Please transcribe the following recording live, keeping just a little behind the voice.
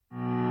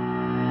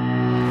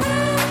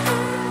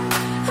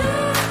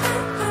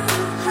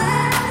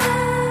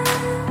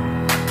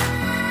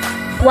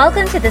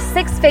Welcome to the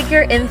Six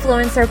Figure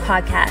Influencer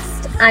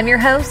Podcast. I'm your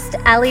host,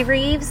 Allie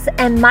Reeves,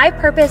 and my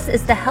purpose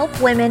is to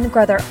help women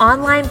grow their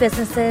online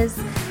businesses,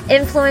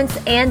 influence,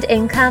 and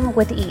income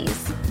with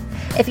ease.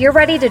 If you're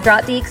ready to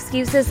drop the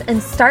excuses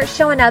and start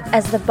showing up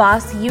as the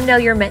boss you know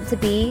you're meant to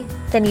be,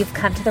 then you've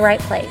come to the right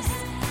place.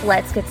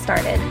 Let's get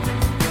started.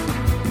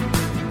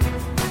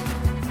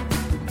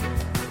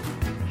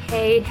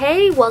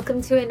 Hey,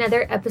 welcome to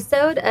another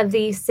episode of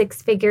the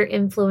Six Figure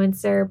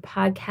Influencer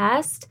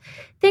Podcast.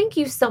 Thank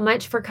you so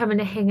much for coming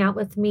to hang out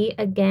with me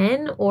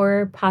again,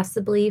 or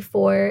possibly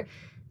for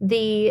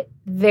the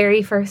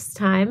very first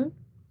time.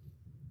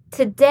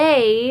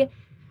 Today,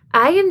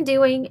 I am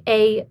doing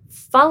a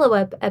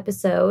follow-up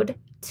episode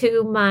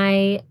to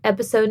my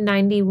episode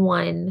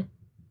 91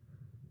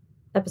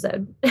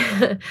 episode,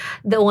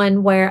 the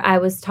one where I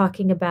was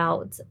talking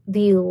about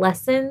the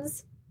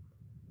lessons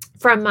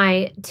from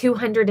my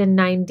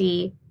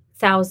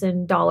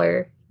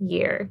 $290,000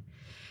 year.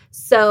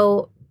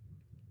 So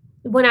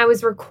when I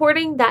was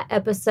recording that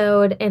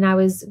episode and I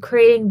was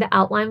creating the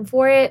outline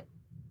for it,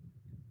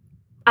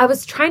 I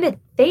was trying to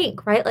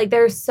think, right? Like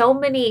there's so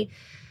many,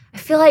 I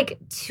feel like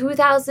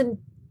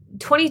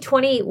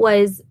 2020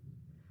 was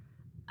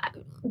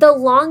the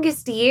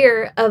longest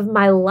year of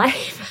my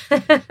life.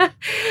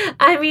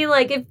 I mean,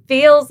 like it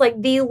feels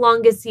like the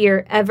longest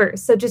year ever.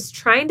 So just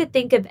trying to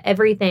think of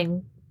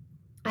everything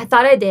I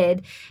thought I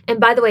did. And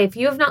by the way, if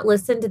you have not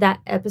listened to that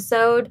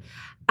episode,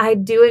 I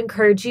do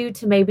encourage you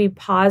to maybe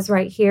pause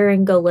right here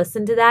and go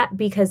listen to that,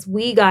 because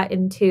we got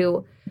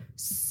into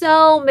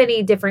so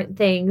many different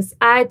things.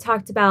 I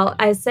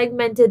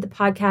segmented the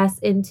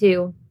podcast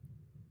into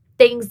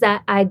things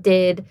that I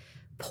did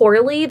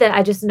poorly that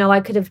I just know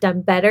I could have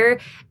done better.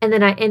 And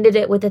then I ended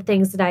it with the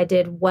things that I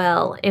did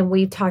well. And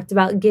we talked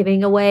about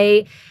giving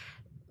away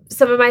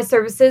some of my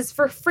services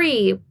for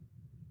free,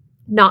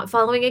 not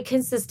following a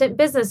consistent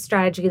business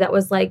strategy. That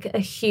was like a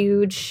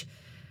huge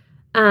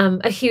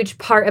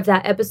part of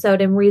that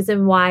episode, and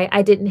reason why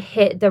I didn't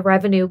hit the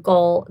revenue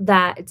goal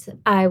that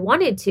I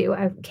wanted to.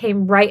 I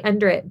came right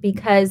under it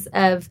because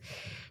of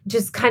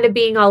just kind of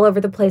being all over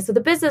the place with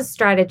the business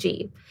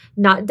strategy,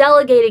 not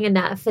delegating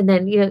enough, and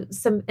then,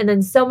 so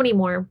many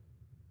more.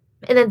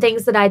 And then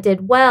things that I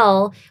did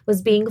well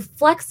was being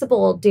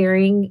flexible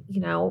during,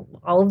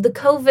 all of the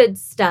COVID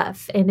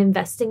stuff, and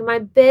investing in my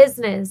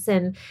business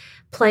and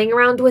playing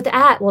around with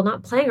ads. Well,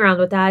 not playing around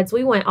with ads.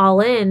 We went all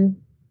in,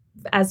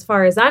 as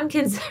far as I'm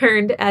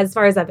concerned, as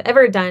far as I've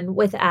ever done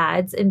with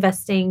ads,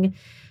 investing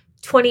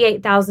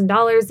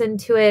 $28,000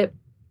 into it,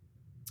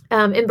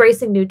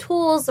 embracing new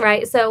tools,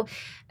 right? So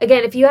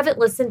again, if you haven't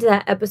listened to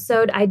that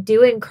episode, I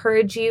do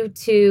encourage you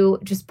to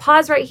just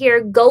pause right here,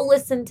 go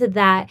listen to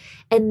that,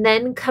 and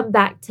then come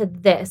back to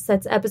this.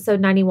 That's episode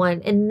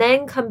 91. And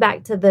then come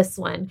back to this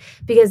one,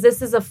 because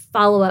this is a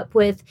follow-up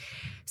with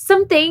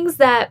some things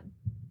that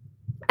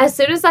as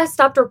soon as I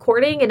stopped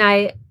recording and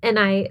I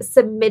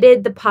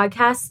submitted the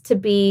podcast to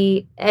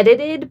be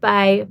edited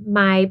by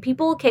my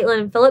people, Caitlin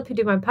and Philip, who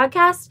do my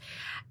podcast,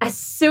 as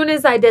soon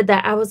as I did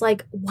that, I was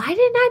like, why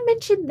didn't I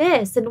mention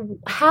this? And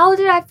how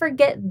did I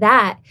forget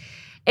that?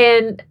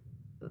 And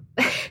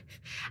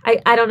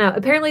I don't know.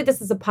 Apparently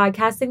this is a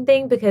podcasting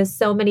thing, because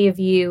so many of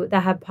you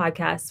that have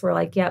podcasts were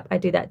like, yep, I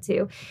do that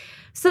too.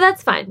 So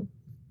that's fine.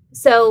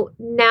 So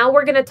now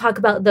we're going to talk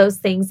about those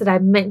things that I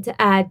meant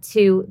to add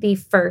to the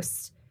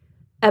first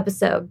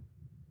episode.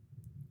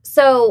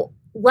 So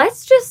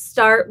let's just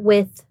start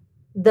with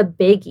the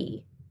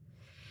biggie.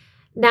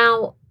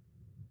 Now,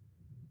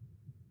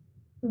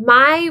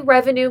 my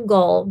revenue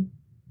goal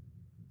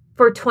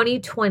for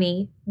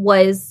 2020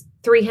 was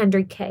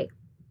 $300K.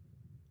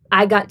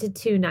 I got to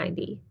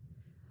 290,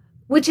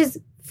 which is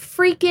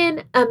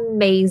freaking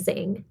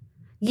amazing.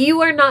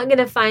 You are not going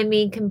to find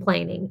me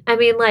complaining. I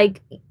mean,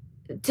 like,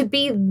 to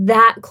be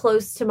that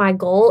close to my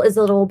goal is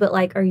a little bit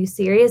like, are you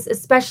serious?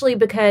 Especially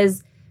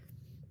because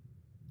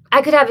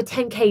I could have a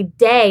 10K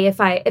day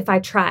if I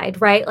tried,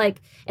 right?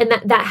 Like, and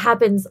that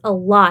happens a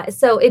lot.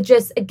 So it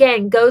just,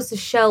 again, goes to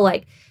show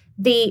like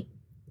it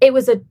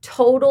was a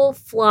total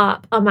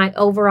flop on my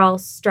overall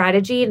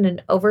strategy and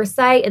an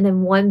oversight, and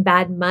then one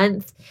bad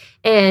month,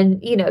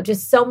 and,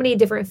 just so many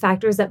different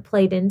factors that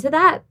played into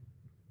that.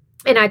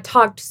 And I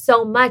talked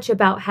so much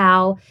about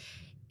how,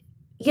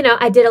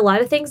 I did a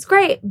lot of things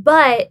great,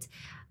 but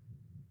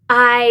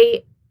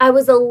I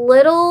was a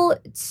little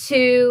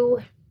too,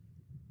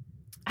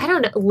 I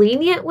don't know,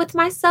 lenient with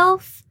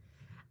myself,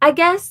 I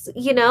guess.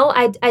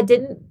 I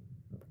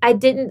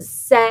didn't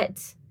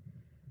set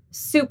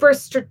super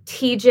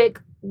strategic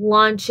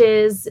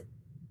launches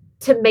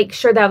to make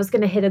sure that I was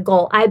going to hit a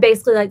goal. I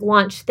basically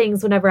launched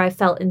things whenever I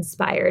felt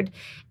inspired,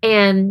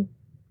 and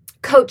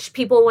coached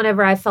people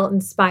whenever I felt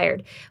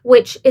inspired,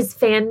 which is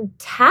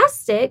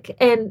fantastic.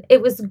 And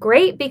it was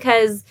great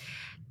because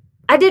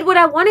I did what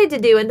I wanted to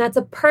do. And that's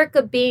a perk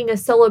of being a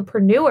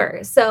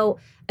solopreneur. So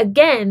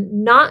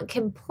again, not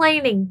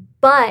complaining,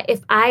 but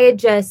if I had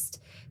just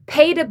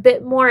paid a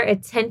bit more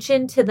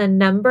attention to the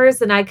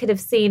numbers, and I could have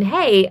seen,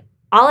 hey,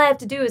 all I have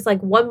to do is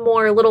one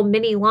more little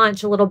mini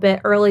launch a little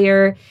bit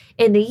earlier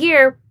in the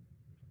year,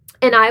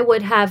 And I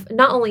would have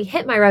not only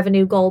hit my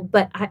revenue goal,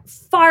 but I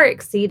far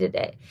exceeded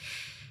it.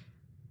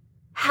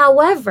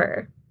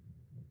 However,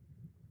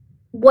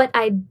 what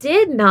I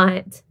did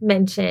not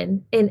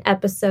mention in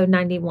episode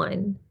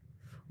 91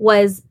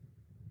 was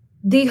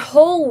the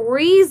whole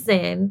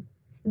reason,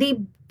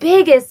 the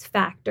biggest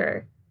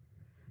factor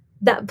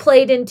that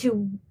played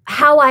into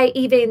how I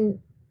even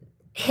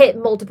hit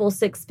multiple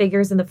six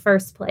figures in the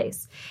first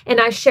place. And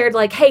I shared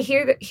like, hey,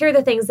 here are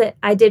the things that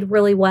I did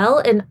really well.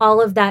 And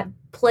all of that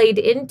played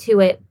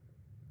into it.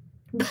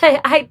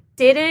 But I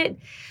didn't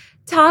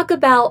talk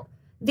about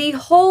the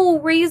whole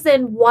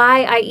reason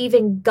why I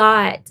even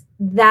got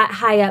that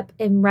high up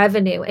in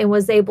revenue and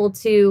was able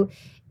to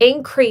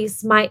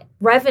increase my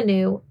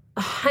revenue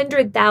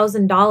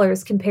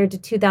 $100,000 compared to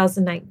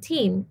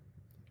 2019.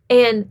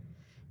 And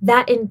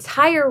that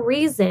entire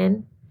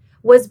reason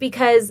was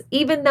because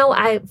even though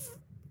I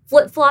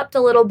flip-flopped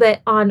a little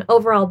bit on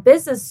overall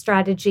business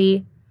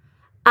strategy,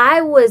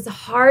 I was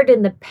hard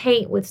in the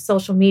paint with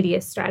social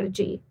media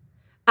strategy.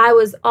 I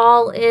was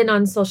all in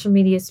on social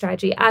media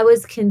strategy. I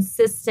was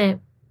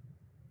consistent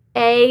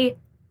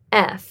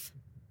AF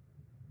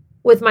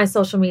with my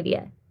social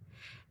media.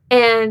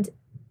 And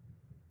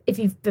if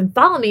you've been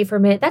following me for a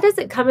minute, that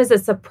doesn't come as a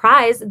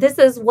surprise. This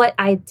is what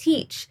I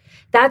teach.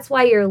 That's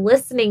why you're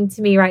listening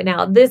to me right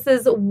now. This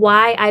is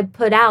why I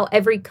put out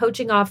every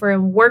coaching offer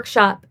and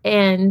workshop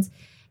and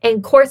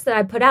course that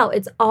I put out.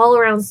 It's all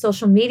around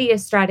social media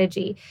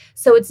strategy.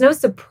 So it's no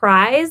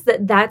surprise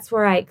that that's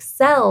where I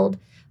excelled.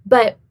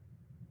 But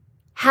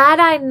had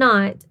I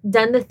not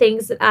done the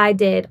things that I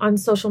did on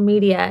social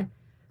media,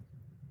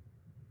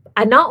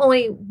 I not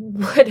only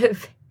would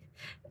have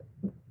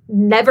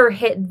never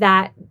hit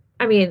that,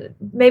 I mean,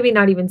 maybe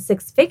not even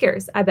six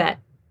figures, I bet.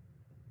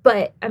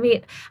 But I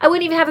mean, I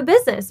wouldn't even have a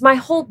business. My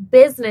whole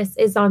business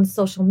is on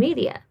social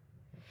media.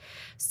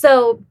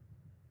 So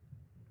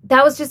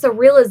that was just a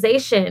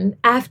realization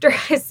after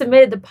I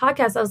submitted the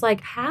podcast. I was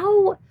like,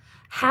 how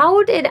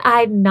did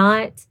I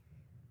not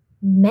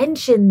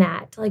mention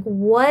that? Like,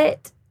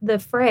 what the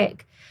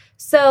frick?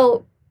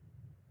 So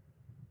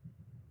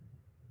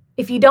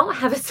if you don't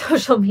have a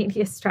social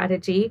media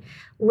strategy,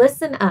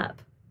 listen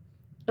up.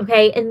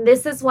 Okay. And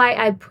this is why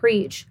I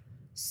preach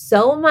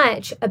so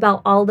much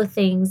about all the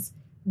things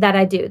that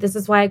I do. This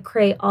is why I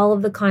create all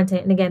of the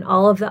content and again,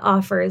 all of the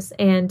offers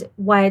and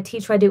why I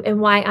teach what I do and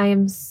why I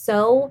am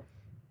so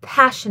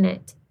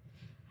passionate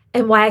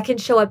and why I can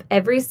show up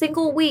every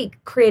single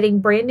week creating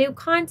brand new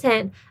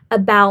content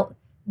about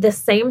the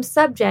same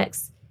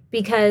subjects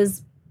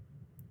because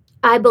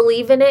I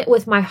believe in it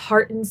with my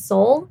heart and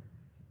soul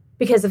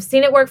because I've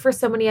seen it work for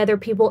so many other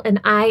people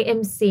and I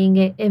am seeing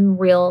it in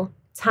real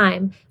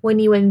time. When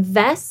you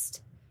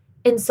invest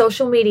in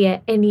social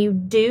media and you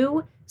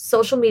do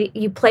social media,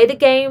 you play the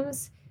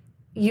games,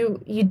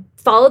 you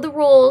follow the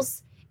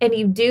rules, and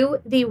you do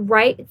the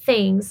right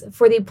things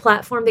for the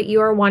platform that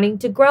you are wanting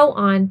to grow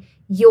on,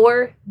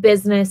 your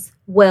business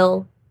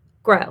will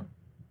grow.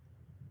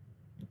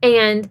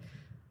 And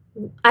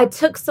I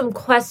took some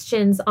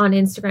questions on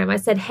Instagram. I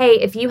said,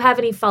 hey, if you have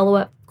any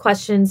follow-up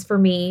questions for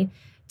me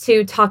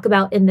to talk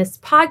about in this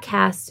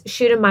podcast,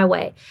 shoot them my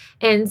way.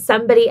 And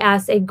somebody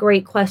asked a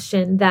great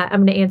question that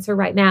I'm going to answer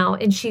right now.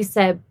 And she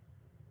said,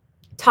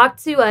 talk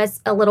to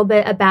us a little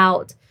bit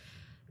about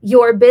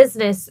your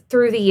business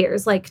through the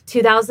years, like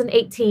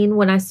 2018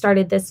 when I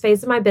started this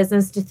phase of my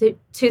business to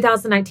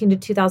 2019 to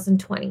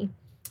 2020,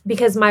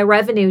 because my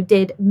revenue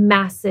did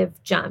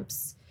massive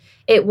jumps.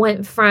 It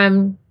went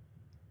from,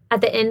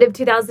 at the end of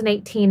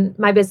 2018,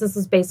 my business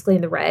was basically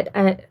in the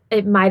red.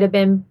 It might have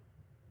been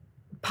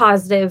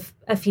positive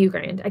a few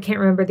grand. I can't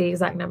remember the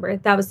exact number.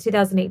 That was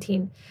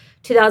 2018.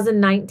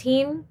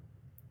 2019,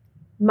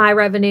 my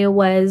revenue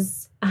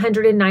was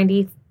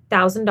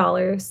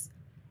 $190,000.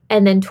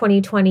 And then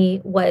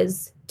 2020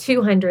 was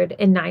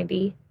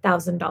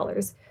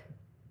 $290,000.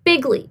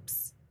 Big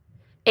leaps.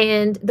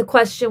 And the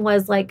question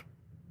was like,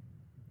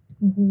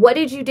 what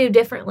did you do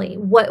differently?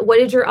 What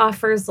did your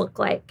offers look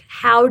like?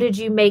 How did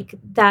you make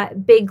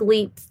that big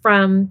leap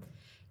from,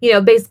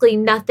 basically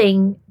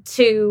nothing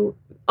to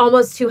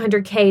almost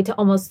 200K to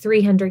almost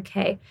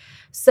 300K?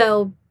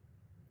 So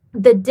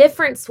the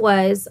difference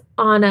was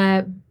on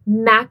a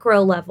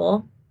macro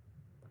level,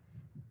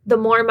 the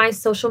more my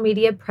social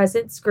media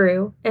presence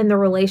grew and the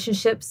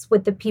relationships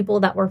with the people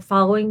that were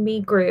following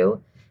me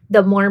grew,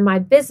 the more my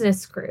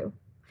business grew.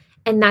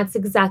 And that's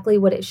exactly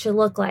what it should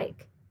look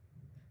like.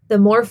 The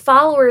more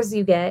followers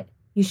you get,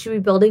 you should be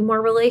building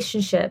more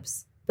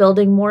relationships,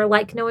 building more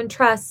like, know, and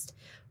trust,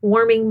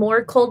 warming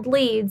more cold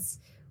leads,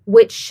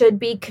 which should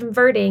be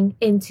converting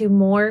into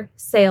more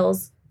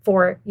sales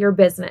for your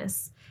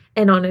business.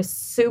 And on a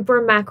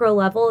super macro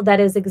level, that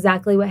is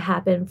exactly what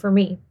happened for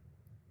me.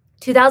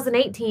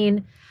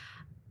 2018,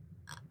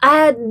 I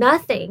had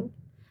nothing.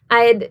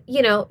 I had,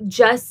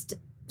 just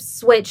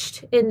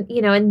switched in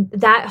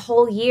that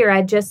whole year,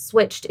 I just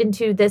switched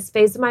into this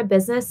phase of my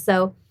business.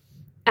 So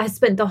I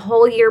spent the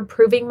whole year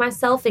proving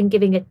myself and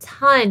giving a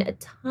ton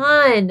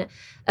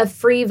of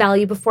free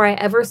value before I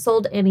ever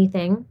sold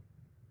anything.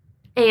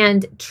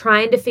 and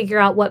trying to figure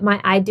out what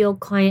my ideal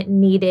client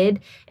needed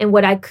and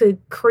what I could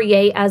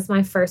create as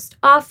my first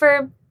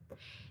offer.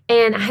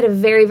 And I had a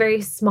very,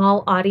 very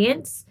small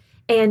audience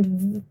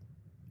and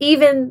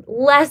even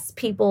less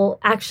people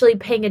actually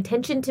paying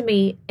attention to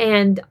me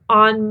and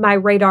on my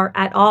radar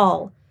at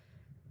all,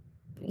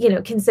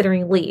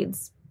 considering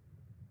leads.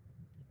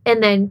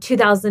 And then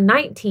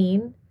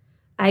 2019,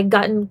 I'd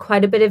gotten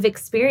quite a bit of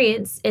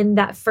experience in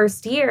that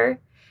first year,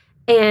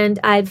 and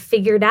I'd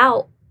figured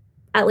out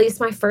at least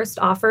my first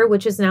offer,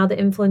 which is now the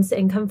Influence to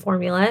Income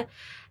Formula.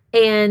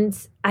 And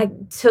I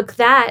took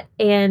that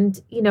and,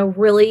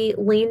 really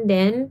leaned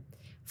in,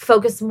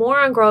 focused more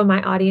on growing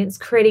my audience,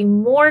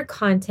 creating more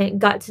content,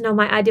 got to know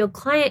my ideal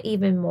client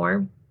even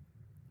more.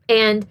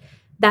 And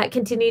that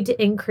continued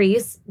to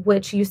increase,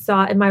 which you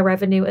saw in my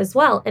revenue as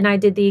well. And I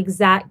did the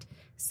exact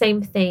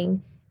same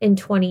thing in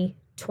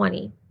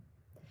 2020.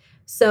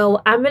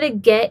 So I'm going to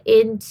get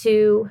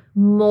into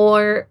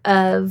more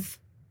of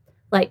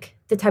like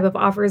the type of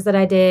offers that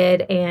I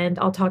did, and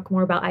I'll talk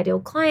more about ideal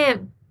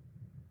client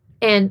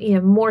and,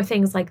 more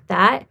things like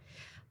that.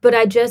 But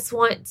I just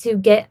want to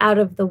get out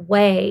of the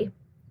way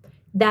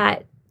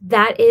that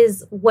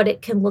is what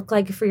it can look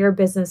like for your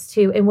business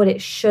too, and what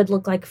it should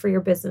look like for your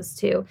business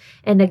too.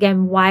 And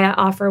again, why I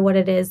offer what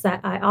it is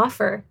that I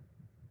offer.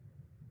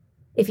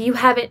 If you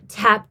haven't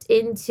tapped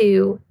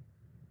into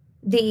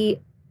the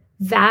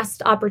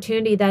vast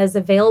opportunity that is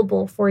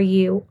available for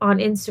you on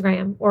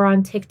Instagram or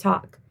on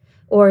TikTok,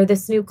 or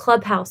this new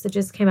Clubhouse that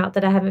just came out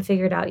that I haven't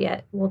figured out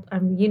yet. Well,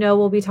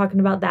 we'll be talking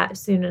about that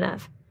soon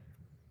enough.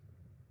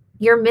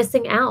 You're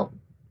missing out.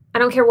 I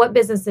don't care what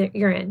business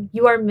you're in.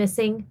 You are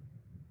missing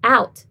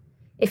out.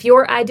 If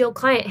your ideal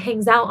client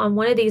hangs out on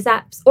one of these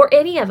apps or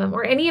any of them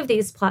or any of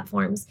these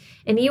platforms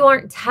and you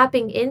aren't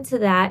tapping into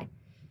that,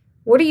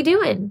 what are you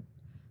doing?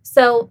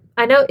 So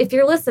I know if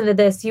you're listening to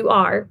this, you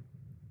are.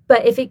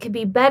 But if it could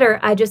be better,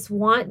 I just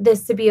want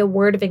this to be a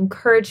word of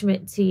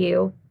encouragement to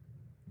you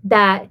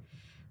that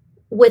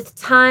with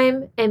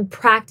time and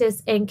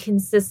practice and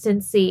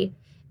consistency,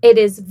 it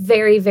is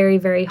very, very,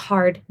 very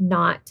hard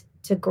not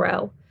to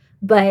grow.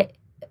 But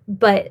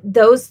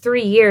those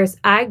 3 years,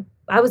 I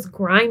was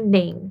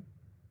grinding,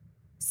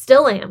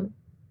 still am.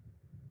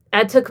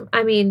 I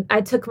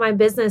took my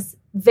business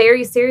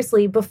very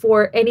seriously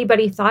before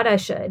anybody thought I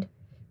should,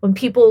 when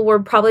people were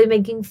probably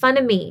making fun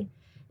of me.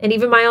 And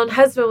even my own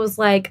husband was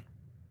like,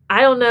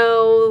 I don't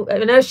know. I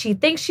know she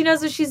thinks she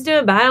knows what she's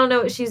doing, but I don't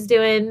know what she's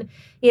doing.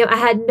 I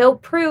had no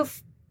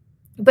proof,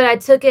 but I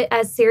took it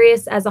as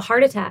serious as a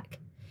heart attack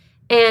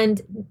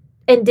and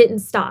didn't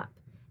stop.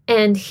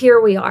 And here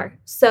we are.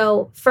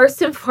 So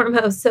first and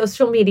foremost,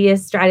 social media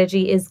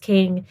strategy is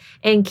king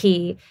and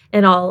key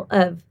and all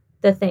of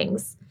the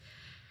things.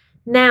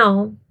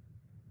 Now,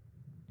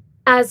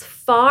 as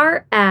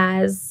far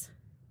as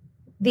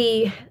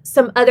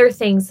some other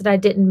things that I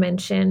didn't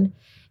mention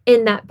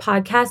in that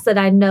podcast that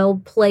I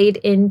know played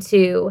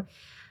into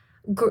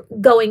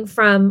going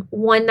from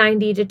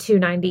 190 to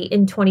 290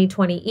 in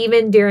 2020,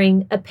 even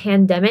during a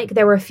pandemic,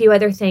 there were a few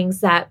other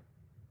things that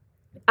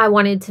I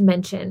wanted to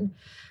mention.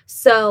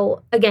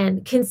 So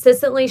again,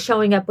 consistently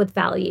showing up with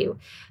value.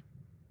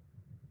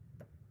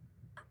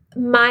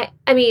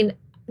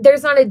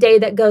 There's not a day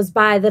that goes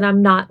by that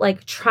I'm not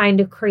like trying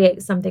to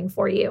create something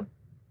for you,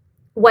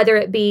 whether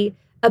it be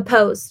a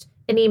post,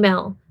 an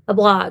email, a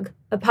blog,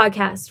 a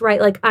podcast, right?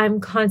 Like I'm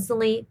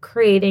constantly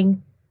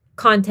creating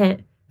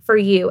content for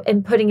you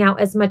and putting out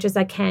as much as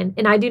I can.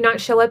 And I do not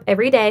show up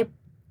every day.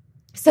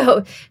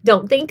 So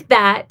don't think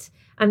that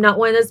I'm not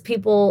one of those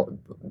people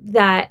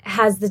that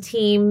has the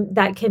team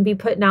that can be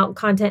putting out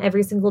content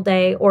every single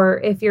day. Or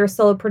if you're a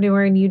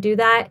solopreneur and you do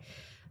that,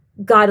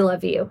 God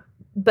love you.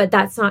 But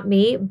that's not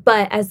me.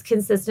 But as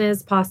consistent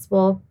as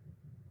possible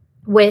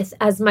with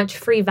as much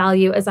free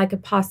value as I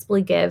could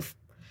possibly give.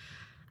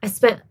 I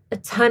spent a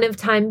ton of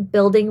time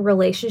building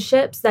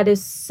relationships. That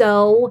is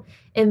so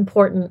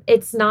important.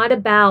 It's not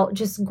about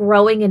just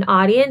growing an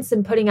audience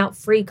and putting out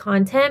free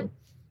content.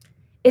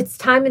 It's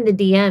time in the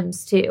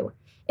DMs too.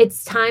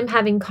 It's time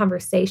having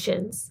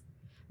conversations.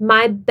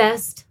 My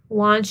best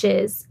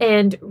launches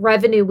and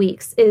revenue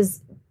weeks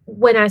is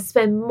when I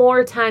spend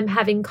more time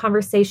having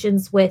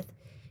conversations with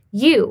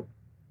you,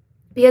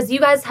 because you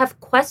guys have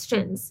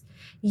questions.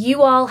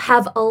 You all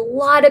have a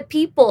lot of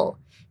people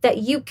that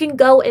you can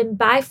go and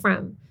buy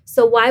from.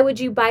 So why would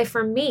you buy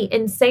from me?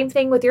 And same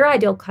thing with your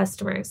ideal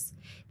customers.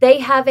 They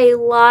have a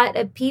lot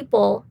of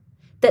people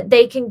that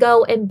they can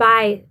go and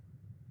buy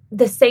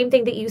the same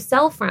thing that you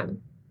sell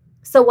from.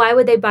 So why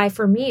would they buy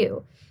from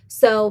you?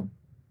 So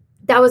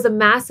that was a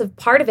massive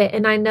part of it.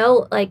 And I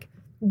know like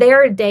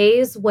there are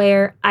days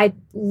where I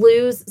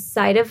lose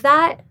sight of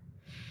that.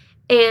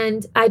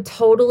 And I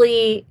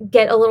totally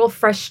get a little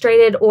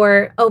frustrated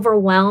or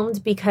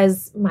overwhelmed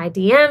because my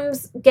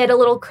DMs get a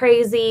little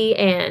crazy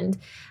and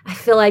I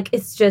feel like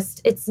it's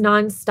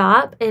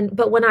nonstop.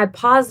 But when I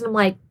pause and I'm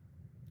like,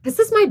 this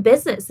is my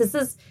business. This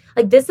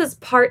is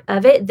part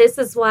of it. This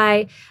is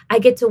why I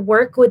get to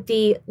work with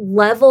the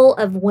level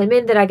of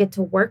women that I get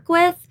to work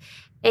with.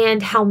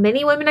 and how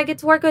many women I get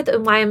to work with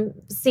and why I'm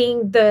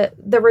seeing the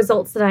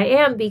results that I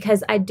am,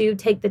 because I do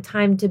take the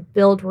time to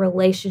build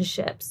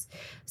relationships.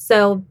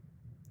 So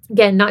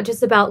again, not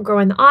just about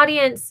growing the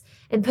audience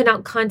and putting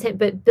out content,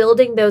 but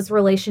building those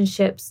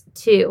relationships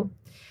too.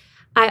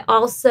 I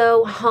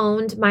also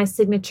honed my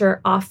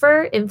signature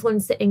offer,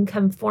 Influence the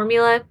Income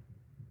Formula.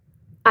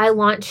 I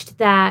launched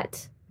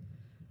that.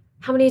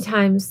 How many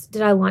times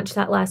did I launch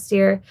that last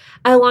year?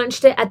 I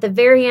launched it at the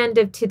very end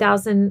of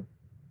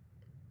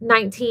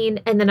 2019,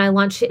 and then I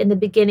launched it in the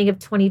beginning of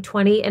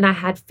 2020, and I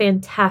had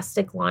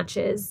fantastic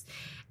launches.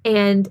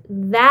 And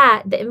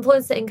the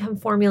Influence the Income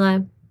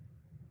Formula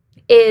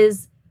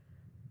is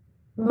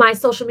my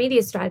social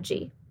media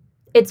strategy.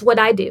 It's what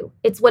I do.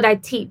 It's what I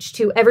teach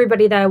to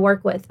everybody that I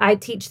work with. I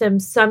teach them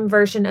some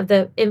version of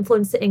the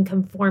Influence the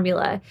Income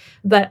Formula,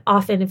 but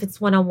often if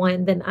it's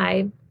one-on-one, then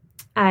I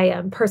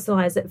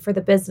personalize it for the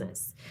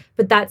business.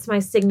 But that's my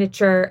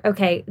signature.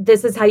 Okay,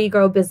 this is how you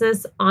grow a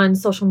business on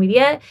social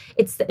media.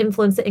 It's the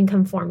Influence the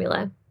Income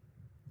Formula.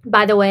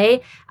 By the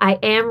way, I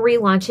am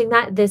relaunching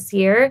that this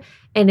year,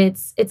 and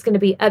it's going to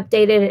be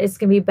updated. It's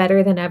going to be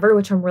better than ever,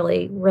 which I'm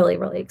really, really,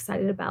 really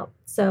excited about.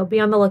 So be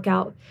on the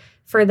lookout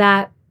for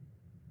that.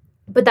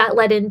 But that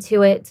led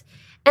into it.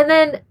 And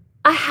then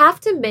I have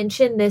to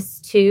mention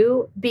this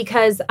too,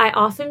 because I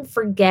often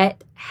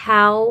forget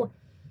how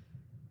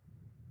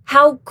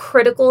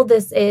critical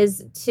this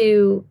is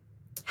to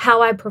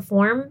how I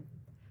perform.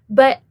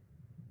 But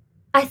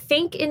I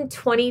think in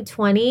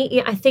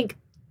 2020, I think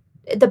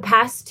the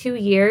past 2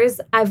 years,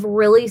 I've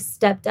really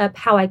stepped up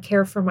how I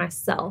care for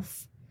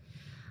myself.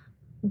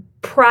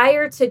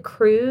 Prior to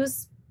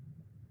cruise,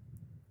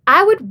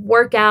 I would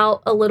work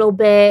out a little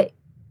bit.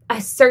 I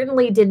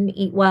certainly didn't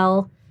eat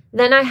well.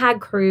 Then I had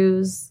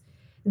cruise.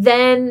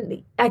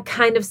 Then I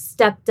kind of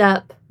stepped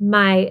up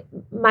my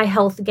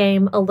health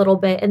game a little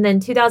bit. And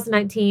then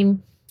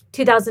 2019,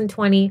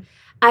 2020,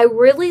 I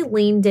really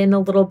leaned in a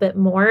little bit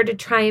more to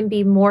try and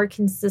be more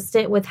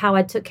consistent with how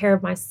I took care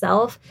of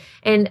myself.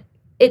 And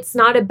it's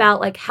not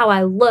about like how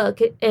I look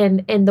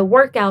and the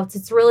workouts.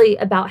 It's really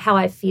about how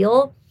I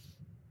feel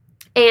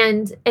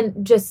and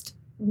just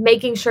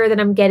making sure that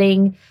I'm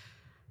getting,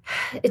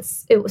 it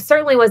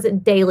certainly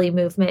wasn't daily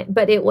movement,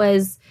 but it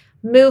was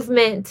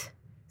movement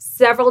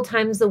several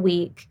times a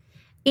week,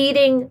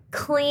 eating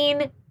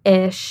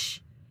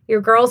clean-ish.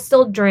 Your girl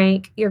still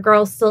drank. Your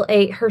girl still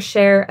ate her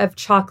share of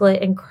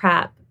chocolate and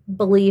crap,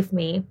 believe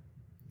me.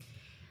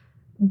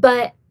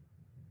 But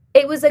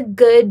it was a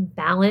good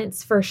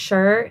balance for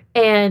sure.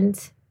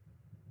 And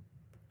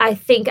I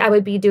think I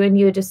would be doing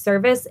you a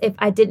disservice if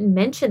I didn't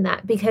mention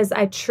that, because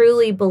I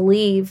truly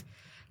believe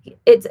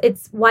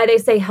it's why they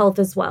say health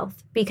is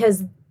wealth,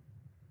 because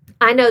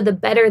I know the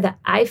better that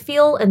I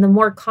feel and the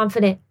more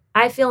confident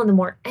I feel and the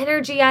more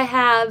energy I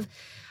have,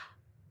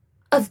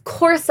 of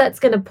course that's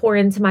going to pour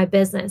into my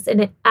business. And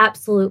it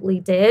absolutely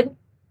did.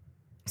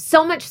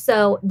 So much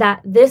so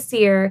that this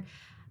year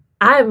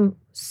I'm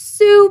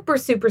super,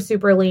 super,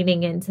 super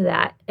leaning into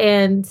that.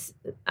 And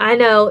I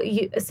know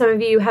some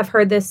of you have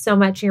heard this so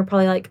much and you're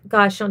probably like,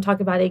 gosh, don't talk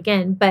about it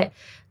again. But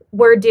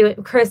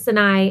Chris and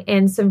I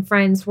and some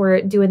friends,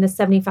 we're doing the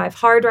 75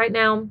 hard right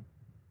now.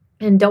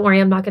 And don't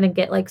worry, I'm not going to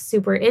get like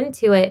super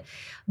into it.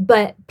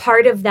 But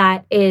part of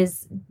that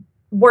is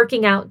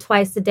working out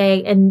twice a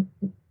day and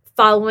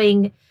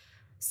following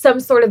some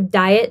sort of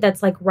diet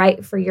that's like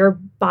right for your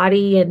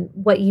body and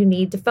what you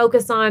need to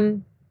focus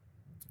on.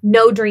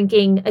 No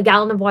drinking, a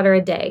gallon of water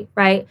a day,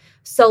 right?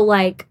 So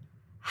like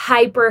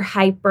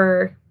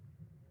hyper,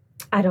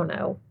 I don't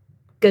know,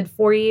 good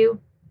for you.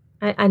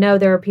 I know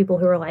there are people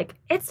who are like,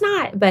 it's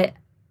not, but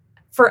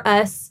for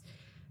us,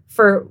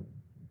 for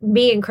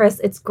me and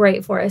Chris, it's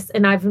great for us.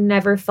 And I've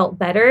never felt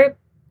better.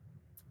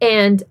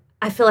 And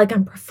I feel like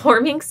I'm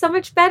performing so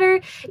much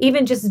better,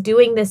 even just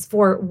doing this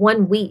for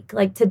 1 week.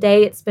 Like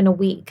today, it's been a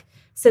week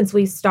since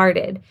we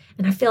started.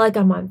 And I feel like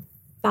I'm on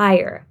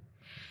fire.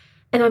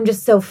 And I'm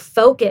just so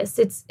focused.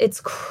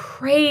 It's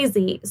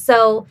crazy.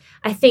 So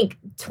I think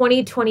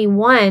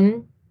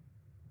 2021,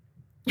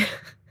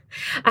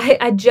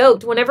 I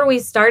joked whenever we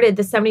started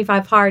the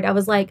 75 hard, I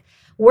was like,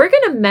 we're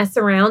going to mess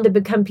around and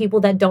become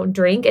people that don't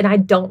drink. And I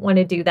don't want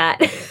to do that.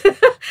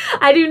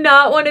 I do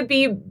not want to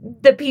be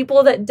the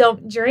people that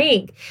don't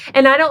drink.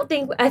 And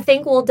I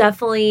think we'll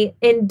definitely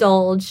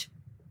indulge.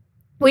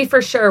 We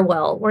for sure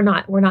will. We're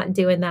not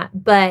doing that.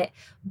 But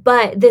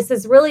this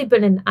has really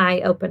been an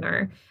eye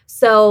opener.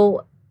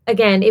 So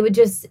again, it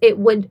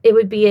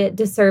would be a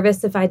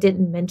disservice if I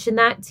didn't mention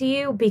that to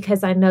you,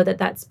 because I know that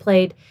that's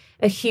played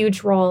a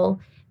huge role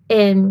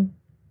in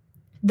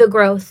the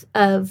growth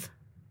of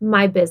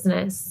my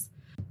business.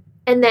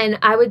 And then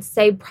I would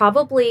say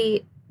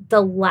probably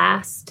the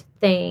last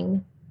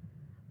thing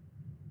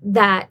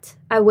that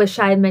I wish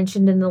I had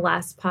mentioned in the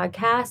last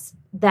podcast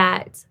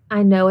that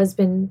I know has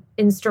been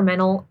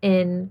instrumental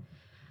in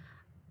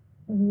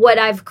what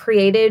I've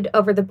created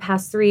over the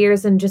past 3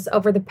 years and just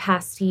over the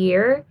past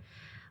year,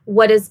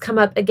 what has come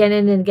up again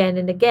and again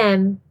and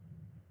again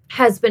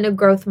has been a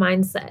growth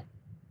mindset.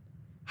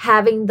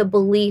 having the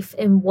belief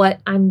in what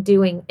I'm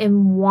doing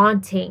and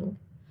wanting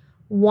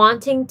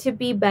to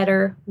be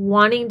better,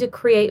 wanting to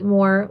create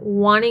more,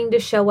 wanting to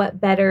show up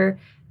better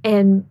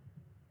and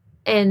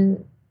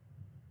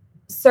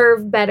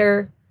serve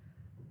better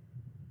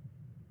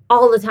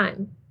all the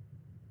time.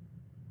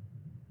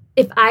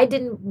 If I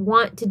didn't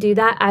want to do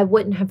that, I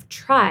wouldn't have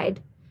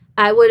tried.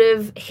 I would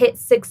have hit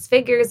 6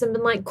 figures and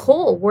been like,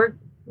 cool,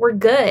 we're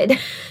good.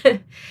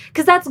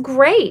 Because that's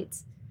great.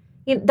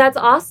 That's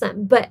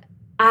awesome. But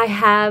I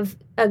have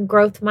a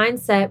growth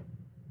mindset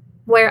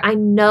where I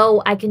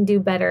know I can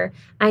do better.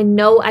 I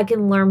know I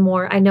can learn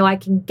more. I know I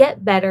can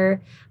get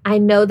better. I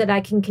know that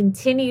I can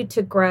continue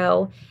to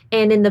grow.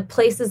 And in the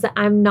places that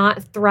I'm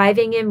not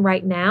thriving in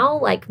right now,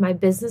 like my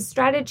business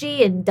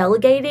strategy and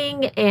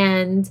delegating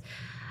and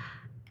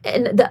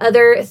the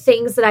other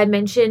things that I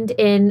mentioned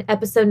in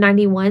episode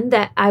 91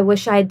 that I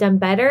wish I had done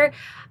better,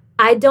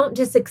 I don't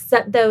just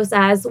accept those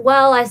as,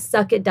 well, I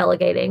suck at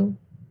delegating.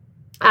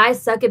 I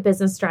suck at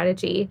business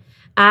strategy.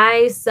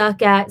 I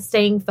suck at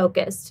staying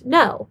focused.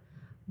 No.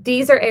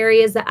 These are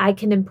areas that I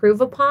can improve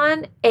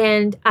upon,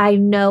 and I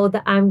know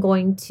that I'm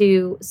going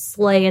to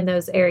slay in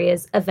those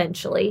areas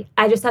eventually.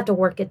 I just have to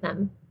work at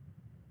them.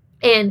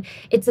 And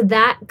it's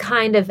that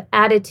kind of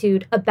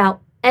attitude about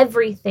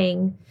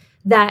everything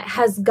that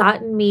has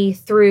gotten me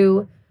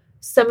through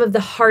some of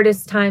the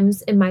hardest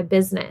times in my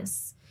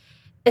business,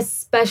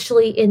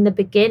 especially in the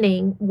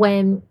beginning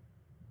when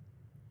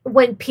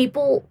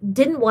people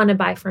didn't want to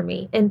buy from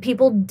me and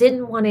people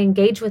didn't want to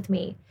engage with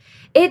me.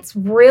 It's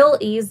real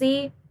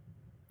easy.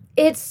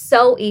 It's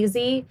so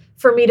easy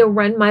for me to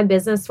run my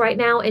business right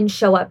now and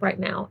show up right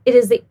now. It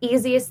is the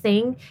easiest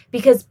thing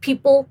because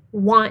people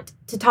want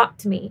to talk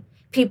to me.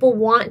 People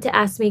want to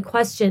ask me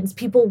questions.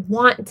 People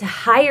want to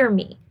hire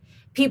me.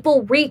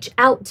 People reach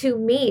out to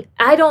me.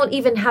 I don't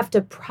even have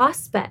to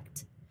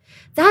prospect.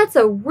 That's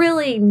a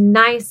really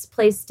nice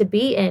place to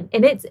be in.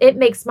 And it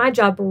makes my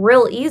job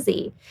real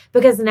easy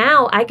because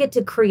now I get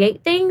to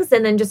create things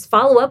and then just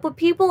follow up with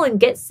people and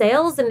get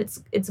sales, and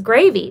it's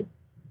gravy.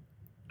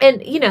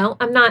 And,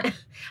 I'm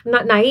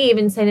not naive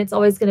in saying it's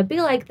always going to be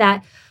like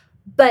that.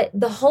 But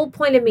the whole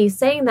point of me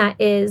saying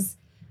that is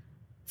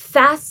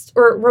fast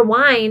or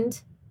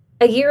rewind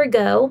a year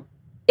ago,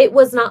 it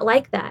was not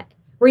like that.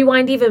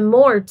 Rewind even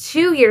more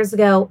 2 years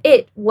ago,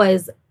 it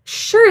was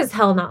sure as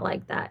hell not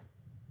like that.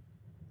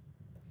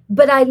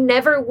 But I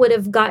never would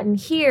have gotten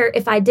here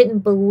if I didn't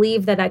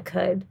believe that I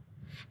could.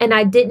 And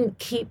I didn't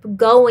keep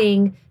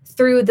going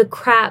through the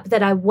crap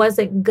that I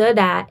wasn't good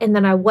at and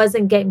that I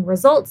wasn't getting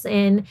results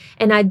in.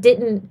 And I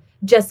didn't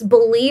just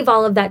believe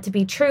all of that to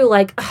be true.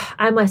 Like,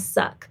 I must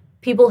suck.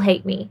 People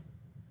hate me.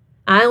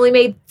 I only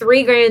made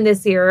 $3,000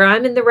 this year, or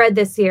I'm in the red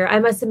this year. I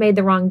must have made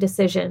the wrong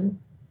decision.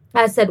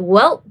 I said,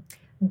 well,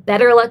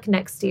 better luck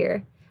next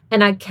year.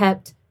 And I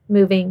kept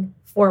moving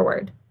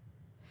forward.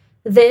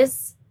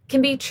 This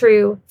can be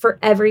true for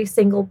every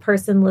single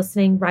person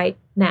listening right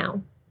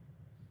now.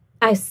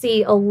 I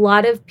see a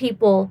lot of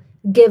people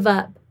give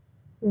up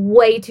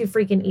way too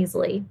freaking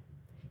easily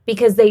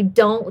because they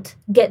don't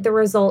get the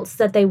results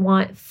that they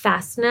want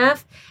fast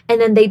enough. And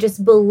then they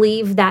just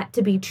believe that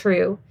to be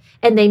true.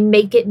 And they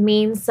make it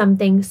mean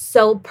something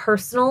so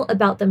personal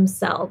about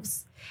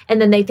themselves.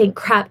 And then they think,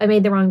 crap, I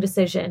made the wrong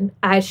decision.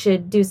 I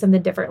should do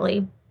something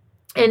differently.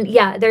 And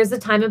yeah, there's a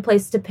time and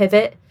place to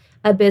pivot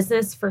a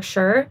business for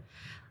sure.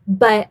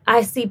 But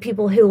I see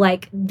people who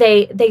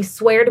they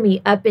swear to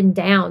me up and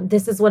down,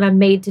 this is what I'm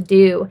made to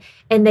do.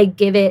 And they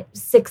give it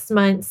 6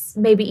 months,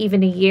 maybe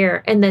even a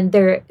year. And then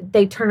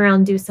they turn around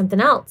and do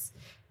something else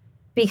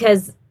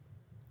because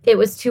it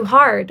was too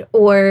hard,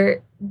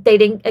 or they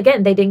didn't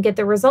get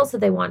the results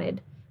that they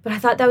wanted. But I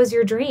thought that was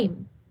your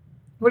dream.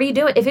 What are you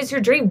doing? If it's your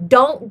dream,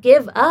 don't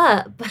give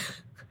up.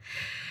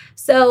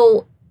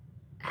 So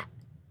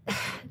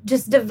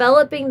just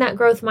developing that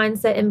growth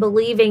mindset and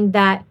believing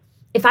that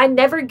if I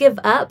never give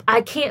up,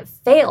 I can't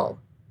fail.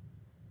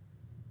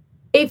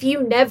 If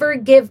you never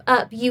give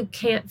up, you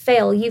can't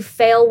fail. You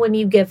fail when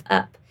you give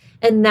up.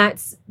 And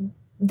that's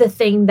the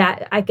thing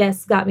that I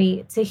guess got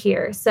me to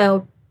here.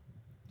 So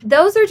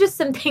those are just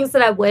some things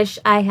that I wish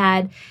I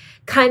had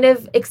kind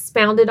of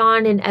expounded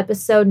on in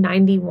episode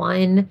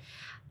 91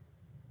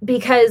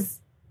 because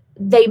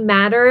they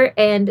matter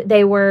and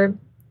they were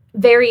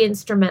very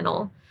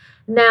instrumental.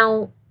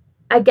 Now,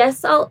 I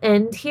guess I'll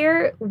end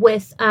here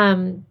with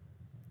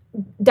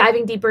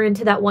diving deeper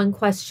into that one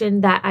question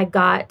that I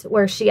got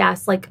where she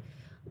asked,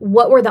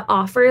 what were the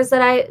offers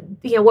that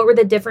what were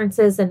the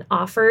differences in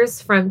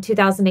offers from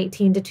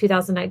 2018 to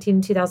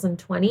 2019,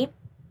 2020?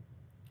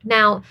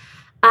 Now,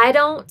 I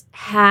don't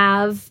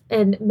have,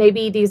 and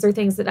maybe these are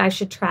things that I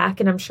should track,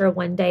 and I'm sure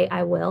one day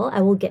I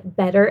will get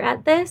better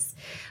at this,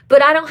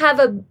 but I don't have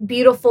a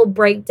beautiful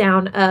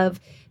breakdown of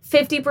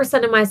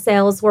 50% of my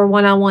sales were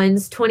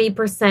one-on-ones,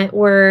 20%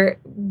 were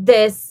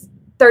this,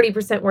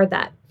 30% were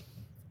that.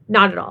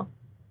 Not at all.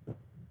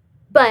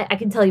 But I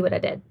can tell you what I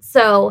did.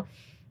 So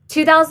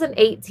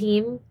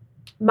 2018,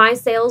 my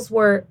sales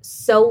were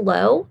so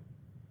low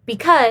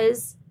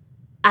because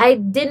I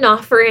didn't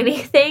offer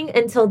anything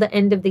until the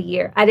end of the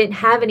year. I didn't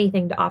have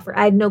anything to offer.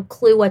 I had no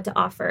clue what to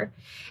offer.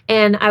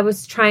 And I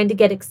was trying to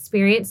get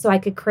experience so I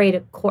could create a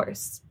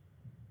course.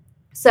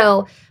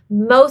 So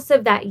most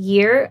of that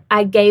year,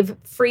 I gave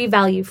free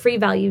value, free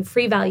value,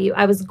 free value.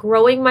 I was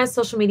growing my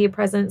social media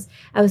presence.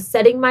 I was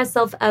setting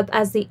myself up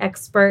as the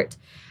expert.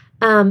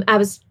 I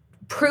was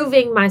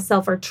proving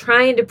myself or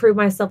trying to prove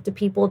myself to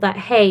people that,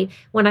 hey,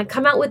 when I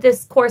come out with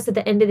this course at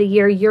the end of the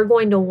year, you're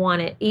going to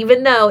want it,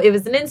 even though it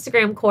was an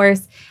Instagram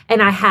course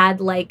and I had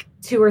like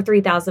 2,000 or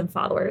 3,000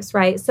 followers,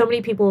 right? So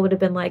many people would have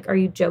been like, are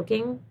you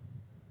joking?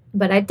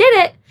 But I did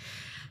it.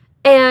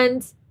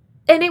 And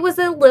it was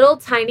a little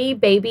tiny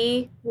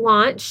baby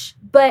launch,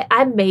 but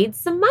I made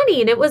some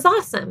money and it was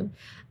awesome.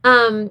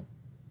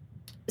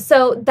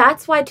 So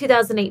that's why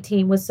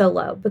 2018 was so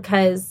low,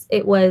 because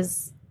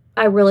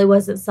I really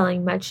wasn't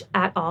selling much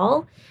at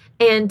all.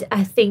 And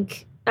I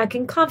think I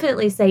can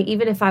confidently say,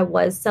 even if I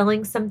was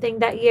selling something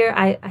that year,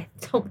 I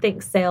don't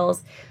think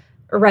sales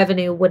or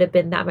revenue would have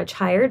been that much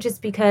higher,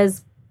 just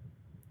because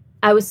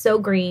I was so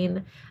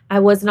green. I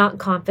was not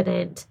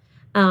confident.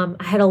 I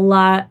had a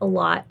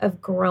lot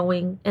of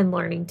growing and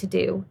learning to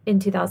do in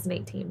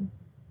 2018.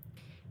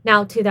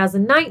 Now,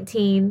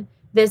 2019,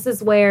 this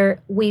is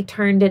where we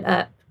turned it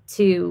up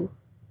to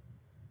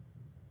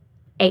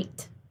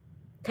 8.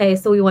 Okay,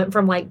 so we went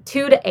from like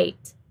 2 to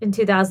 8 in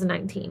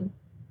 2019.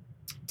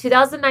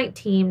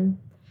 2019,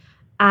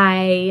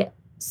 I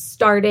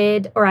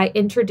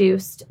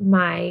introduced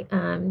my,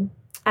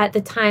 at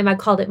the time I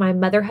called it my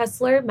Mother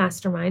Hustler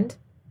Mastermind.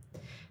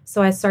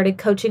 So I started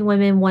coaching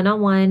women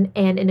one-on-one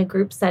and in a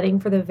group setting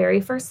for the very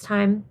first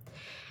time.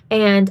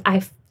 And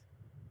I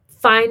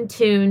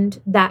fine-tuned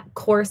that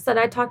course that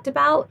I talked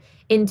about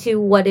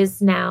into what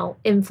is now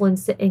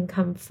Influence to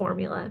Income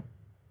Formula,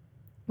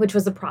 which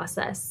was a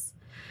process.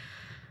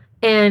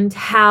 And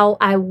how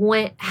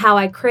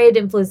I created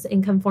Influence to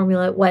Income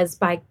Formula was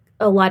by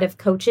a lot of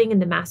coaching in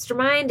the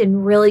mastermind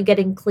and really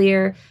getting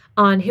clear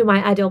on who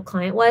my ideal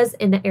client was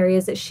in the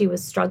areas that she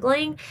was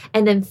struggling.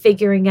 And then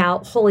figuring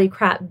out, holy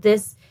crap,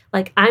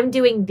 I'm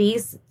doing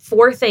these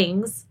 4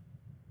 things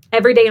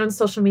every day on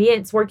social media.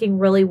 It's working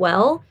really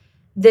well.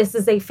 This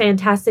is a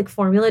fantastic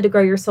formula to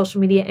grow your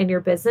social media and your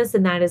business.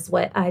 And that is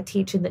what I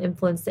teach in the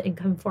Influence to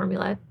Income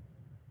Formula.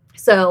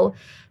 So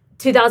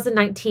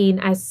 2019,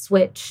 I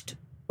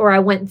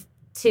went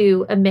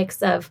to a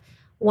mix of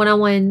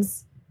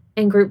one-on-ones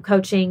and group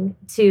coaching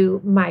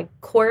to my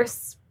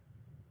course.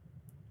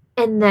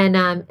 And then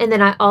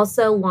I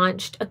also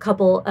launched a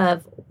couple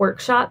of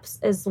workshops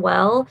as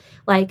well,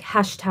 like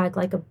hashtag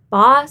like a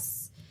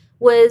boss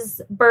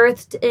was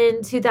birthed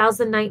in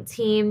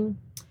 2019.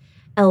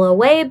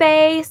 LOA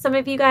Bay, some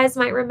of you guys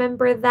might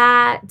remember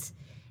that.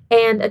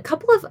 And a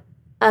couple of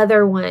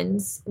other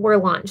ones were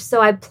launched.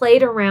 So I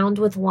played around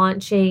with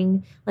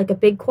launching like a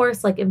big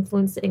course, like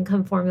Influence to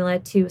Income Formula,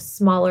 to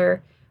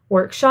smaller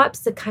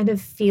workshops to kind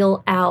of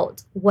feel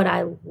out what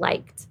I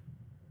liked.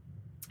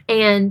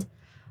 And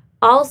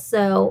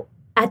also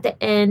at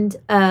the end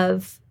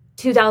of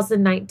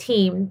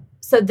 2019,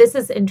 so this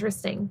is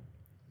interesting.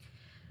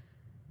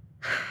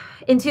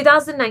 In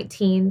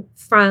 2019,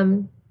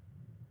 from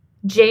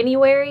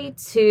January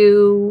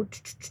to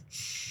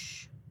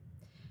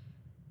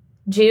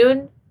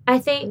June, I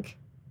think,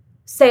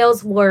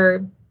 sales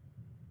were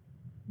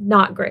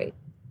not great.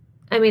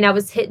 I mean, I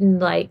was hitting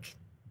like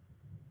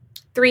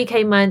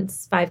 3K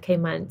months, 5K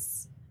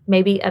months,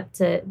 maybe up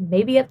to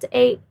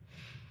 8.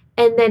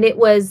 And then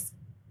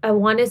I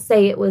want to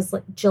say it was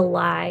like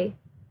July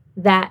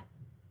that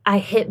I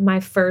hit my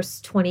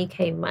first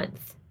 20K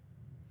month.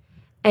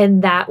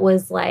 And that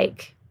was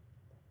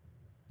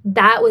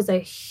a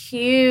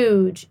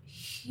huge,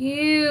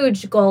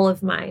 huge goal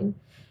of mine.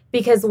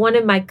 Because one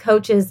of my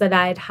coaches that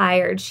I had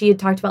hired, she had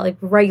talked about like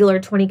regular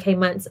 20K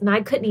months, and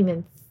I couldn't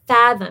even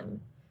fathom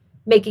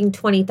making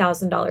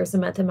 $20,000 a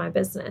month in my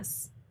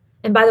business.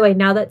 And by the way,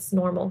 now that's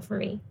normal for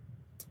me.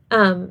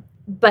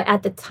 But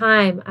at the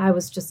time, I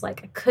was just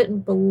like, I couldn't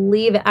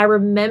believe it. I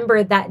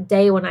remember that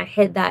day when I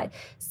hit that,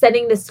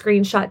 sending the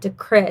screenshot to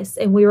Chris,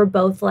 and we were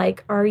both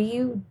like, are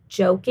you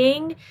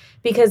joking?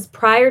 Because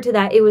prior to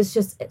that, it was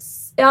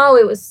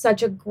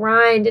such a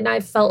grind, and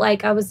I felt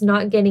like I was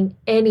not getting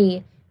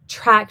any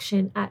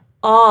traction at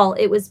all.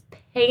 It was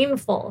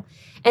painful.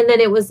 And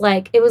then it was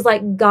like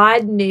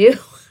God knew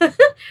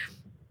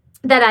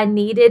that I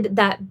needed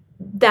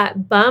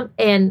that bump.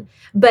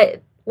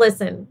 But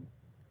listen,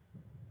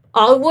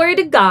 all glory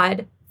to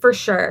God for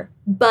sure.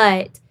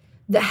 But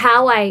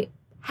how I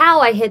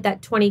hit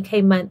that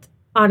 20K month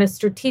on a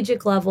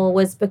strategic level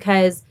was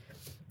because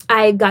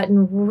I had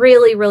gotten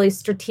really, really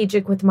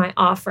strategic with my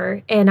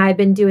offer. And I've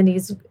been doing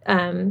these,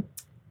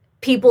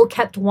 people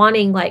kept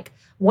wanting like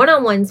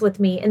one-on-ones with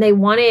me,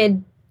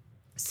 and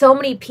so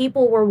many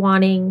people were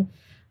wanting,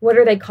 what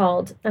are they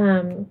called?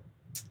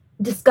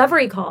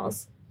 Discovery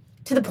calls,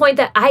 to the point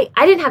that I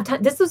didn't have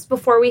time. This was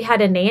before we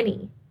had a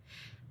nanny,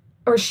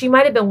 or she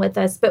might have been with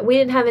us, but we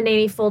didn't have a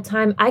nanny full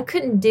time. I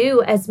couldn't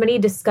do as many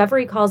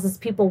discovery calls as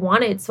people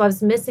wanted. So I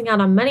was missing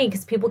out on money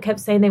because people kept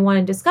saying they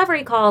wanted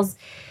discovery calls.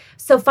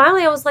 So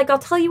finally I was like, I'll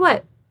tell you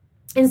what,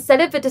 instead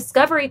of a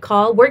discovery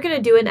call, we're going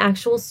to do an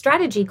actual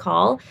strategy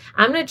call.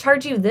 I'm going to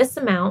charge you this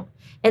amount.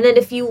 And then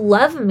if you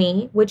love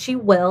me, which you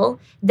will,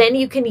 then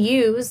you can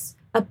use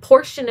a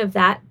portion of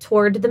that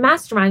toward the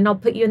mastermind, and I'll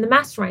put you in the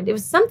mastermind. It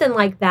was something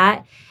like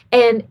that.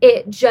 And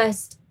it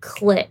just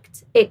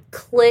clicked. It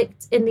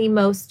clicked in the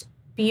most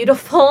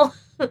beautiful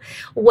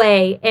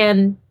way.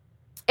 And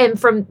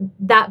from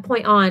that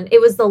point on, it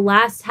was the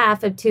last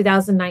half of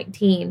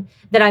 2019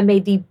 that I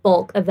made the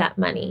bulk of that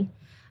money.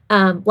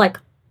 Like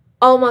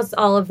almost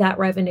all of that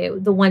revenue,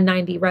 the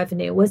 190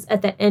 revenue, was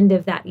at the end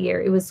of that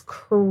year. It was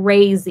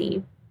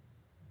crazy.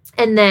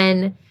 And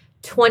then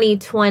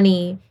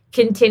 2020,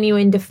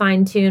 continuing to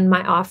fine tune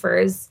my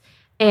offers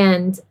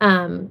and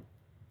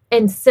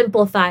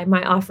simplify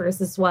my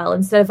offers as well.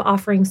 Instead of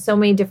offering so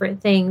many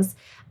different things,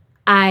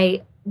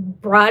 I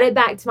brought it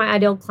back to my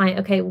ideal client.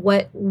 Okay,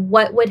 what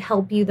would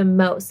help you the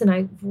most? And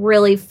I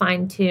really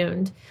fine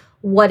tuned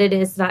what it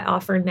is that I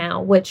offer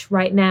now, which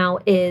right now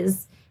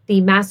is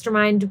the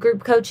mastermind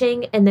group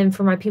coaching. And then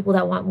for my people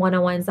that want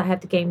one-on-ones, I have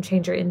the Game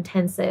Changer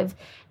Intensive.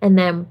 And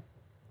then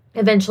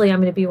eventually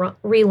I'm going to be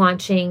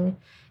relaunching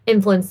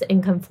Influence the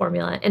Income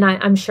Formula. And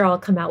I'm sure I'll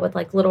come out with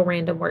like little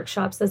random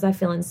workshops as I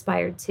feel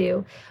inspired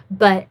to.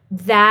 But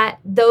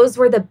those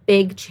were the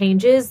big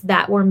changes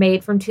that were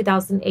made from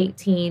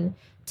 2018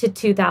 to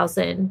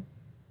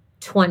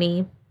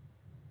 2020.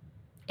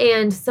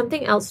 And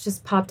something else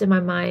just popped in my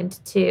mind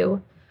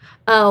too.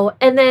 Oh,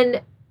 and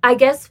then I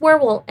guess where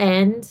we'll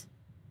end,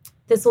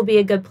 this will be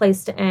a good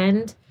place to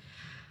end.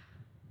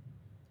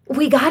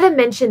 We got to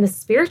mention the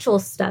spiritual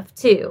stuff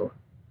too,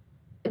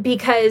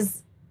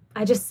 because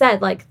I just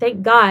said, like,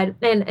 thank God.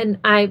 And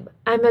I'm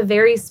a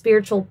very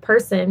spiritual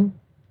person.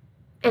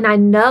 And I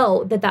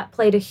know that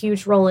played a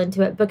huge role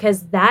into it,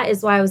 because that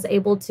is why I was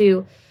able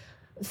to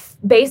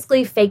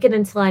basically fake it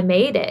until I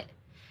made it.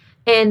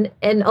 And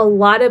a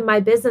lot of my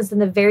business in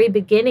the very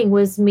beginning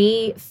was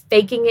me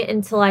faking it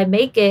until I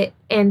make it,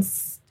 and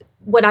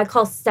what I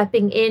call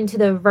stepping into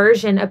the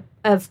version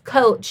of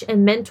coach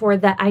and mentor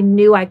that I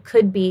knew I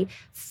could be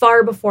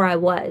far before I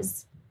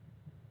was.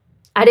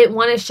 I didn't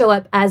want to show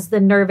up as the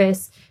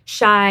nervous,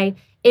 shy,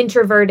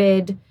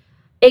 introverted,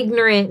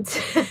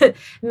 ignorant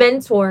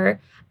mentor.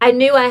 I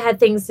knew I had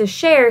things to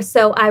share,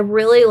 so I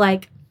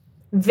really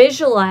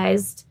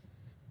visualized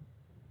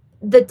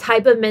the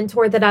type of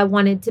mentor that I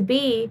wanted to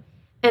be.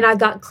 And I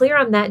got clear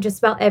on that just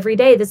about every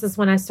day. This is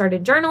when I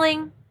started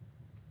journaling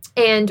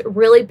and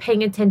really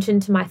paying attention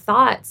to my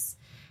thoughts,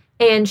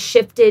 and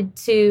shifted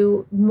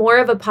to more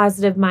of a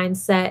positive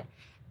mindset.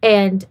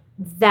 And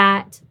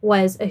that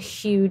was a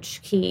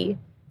huge key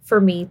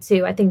for me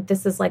too. I think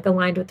this is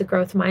aligned with the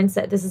growth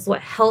mindset. This is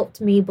what helped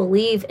me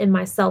believe in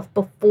myself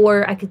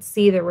before I could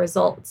see the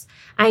results.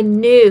 I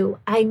knew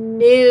I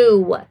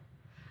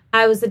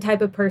was the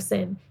type of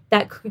person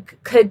that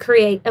could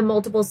create a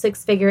multiple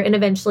 6-figure and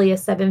eventually a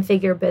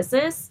 7-figure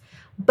business.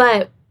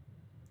 But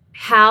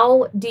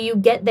how do you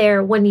get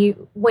there when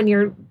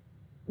you're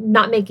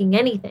not making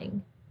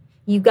anything?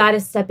 You got to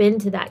step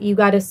into that. You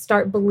got to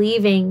start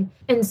believing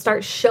and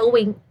start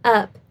showing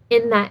up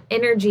in that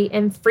energy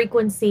and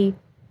frequency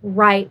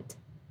right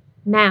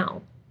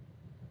now.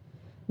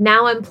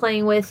 Now I'm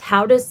playing with,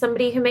 how does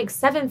somebody who makes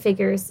 7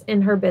 figures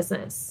in her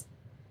business,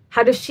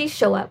 how does she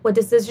show up? What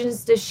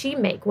decisions does she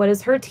make? What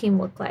does her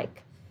team look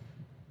like?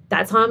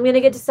 That's how I'm going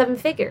to get to 7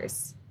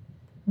 figures.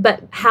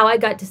 But how I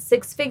got to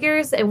 6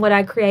 figures and what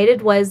I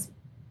created was,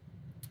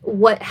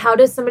 how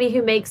does somebody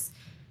who makes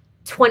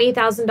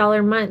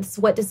 $20,000 months,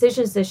 what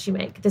decisions does she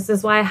make? This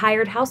is why I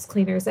hired house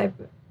cleaners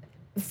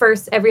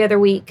first every other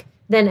week,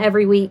 then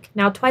every week,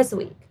 now twice a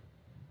week.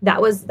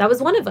 That was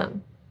one of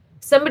them.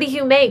 Somebody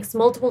who makes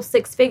multiple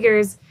 6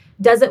 figures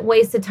doesn't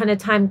waste a ton of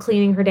time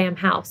cleaning her damn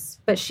house,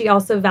 but she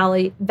also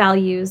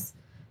values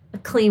a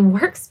clean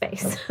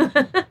workspace.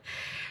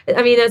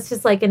 I mean, that's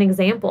just an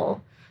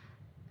example.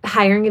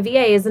 Hiring a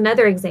VA is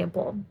another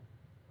example.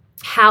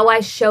 How I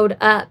showed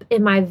up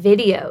in my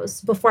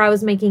videos before I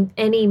was making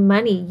any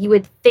money. You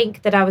would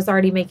think that I was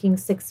already making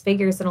 6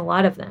 figures in a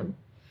lot of them,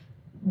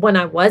 when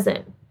I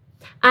wasn't.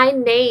 I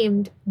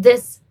named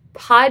this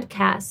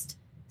podcast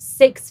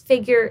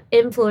 6-Figure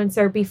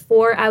Influencer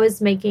before I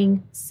was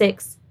making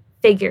 6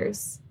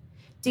 figures.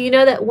 Do you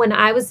know that when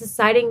I was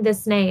deciding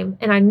this name,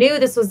 and I knew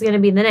this was going to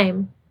be the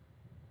name,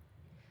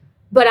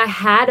 but I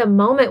had a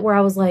moment where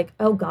I was like,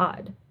 oh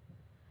God,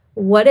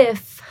 what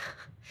if,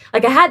 I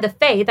had the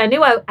faith. I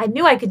knew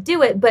I could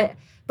do it, but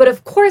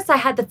of course I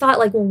had the thought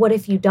well, what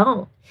if you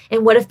don't?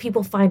 And what if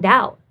people find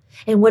out?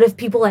 And what if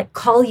people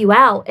call you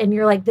out and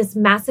you're this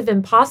massive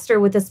imposter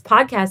with this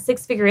podcast,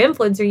 6-Figure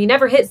Influencer, you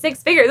never hit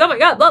 6 figures. Oh my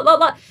God, blah, blah,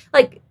 blah.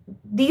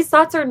 These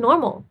thoughts are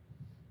normal.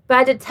 But I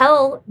had to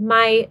tell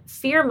my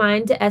fear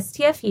mind to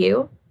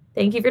STFU,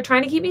 thank you for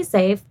trying to keep me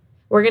safe.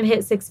 We're going to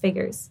hit 6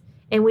 figures.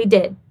 And we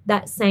did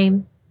that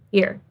same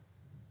year.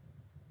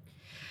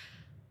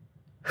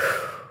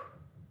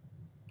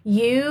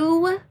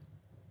 You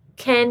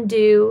can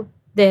do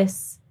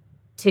this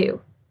too.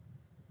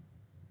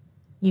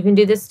 You can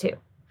do this too.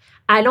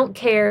 I don't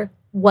care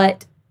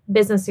what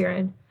business you're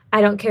in.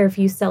 I don't care if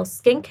you sell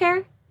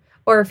skincare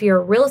or if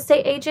you're a real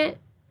estate agent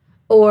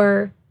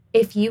or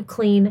if you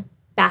clean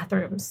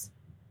bathrooms.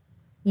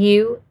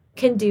 You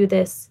can do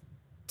this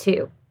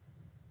too.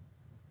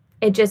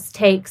 It just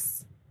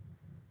takes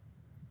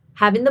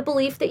having the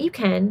belief that you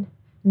can,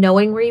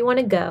 knowing where you want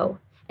to go,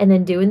 and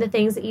then doing the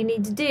things that you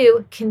need to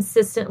do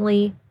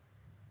consistently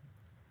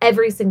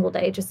every single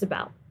day, just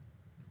about.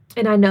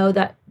 And I know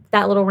that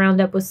that little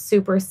roundup was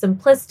super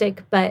simplistic,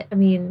 but I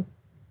mean,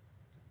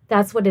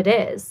 that's what it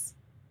is.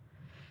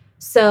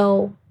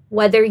 So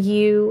whether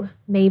you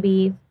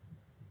maybe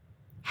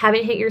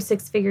haven't hit your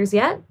 6 figures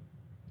yet,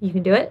 you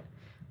can do it.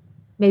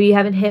 Maybe you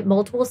haven't hit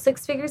multiple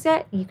 6 figures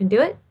yet, you can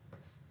do it.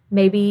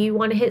 Maybe you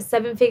want to hit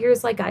 7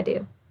 figures like I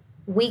do.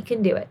 We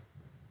can do it.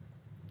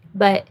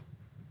 But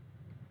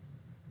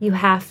you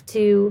have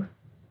to,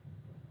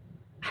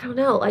 I don't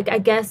know, like I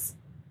guess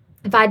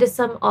if I had to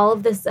sum all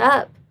this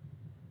up,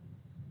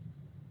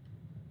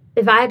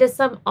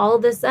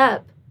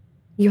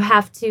 you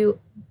have to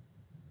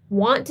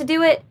want to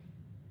do it,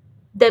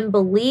 then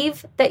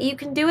believe that you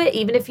can do it,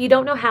 even if you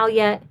don't know how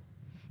yet.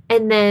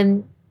 And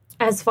then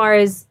as far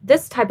as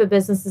this type of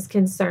business is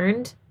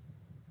concerned,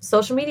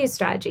 social media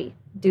strategy,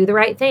 do the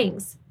right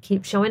things,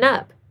 keep showing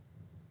up.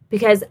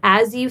 Because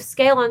as you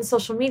scale on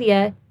social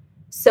media,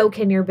 so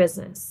can your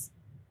business.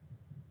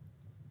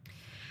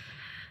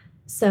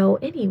 So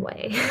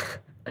anyway,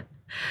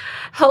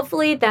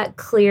 hopefully that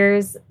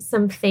clears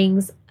some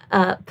things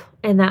up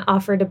and that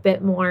offered a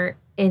bit more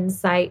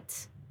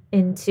insight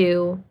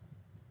into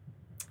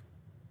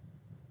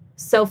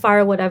so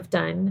far what I've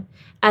done.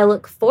 I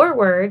look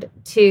forward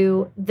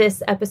to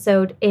this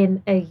episode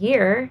in a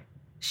year.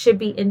 Should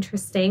be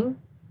interesting.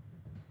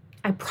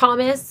 I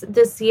promise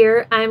this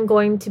year I'm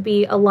going to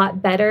be a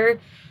lot better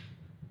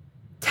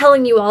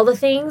telling you all the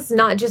things,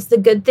 not just the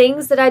good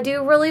things that I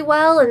do really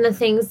well and the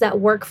things that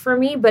work for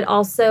me, but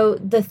also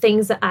the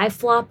things that I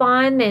flop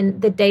on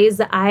and the days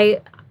that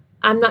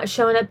I'm not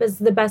showing up as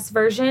the best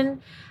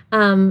version.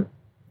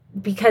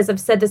 Because I've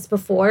said this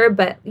before,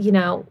 but you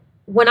know,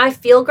 when I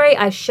feel great,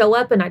 I show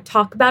up and I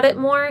talk about it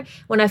more.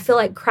 When I feel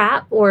like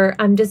crap or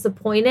I'm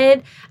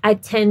disappointed, I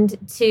tend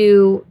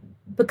to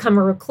become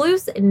a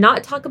recluse and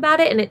not talk about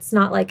it. And it's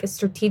not like a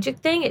strategic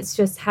thing. It's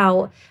just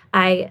how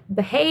I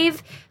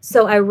behave.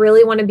 So I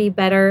really want to be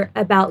better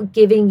about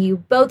giving you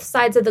both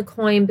sides of the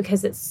coin,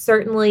 because it's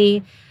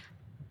certainly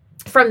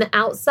from the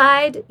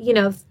outside, you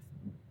know,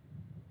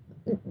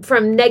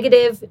 from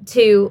negative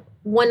to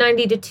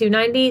 190 to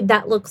 290,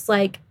 that looks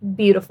like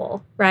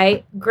beautiful,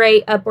 right?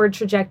 Great upward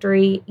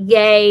trajectory.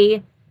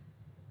 Yay.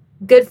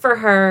 Good for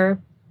her.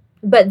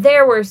 But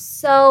there were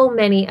so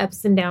many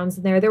ups and downs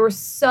in there. There were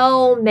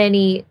so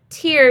many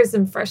tears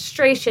and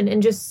frustration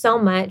and just so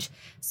much.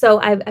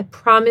 So I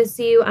promise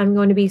you, I'm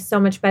going to be so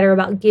much better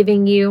about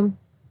giving you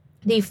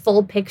the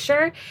full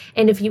picture.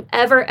 And if you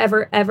ever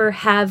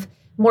have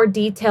more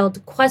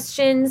detailed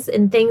questions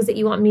and things that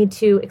you want me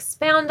to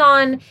expound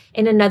on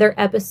in another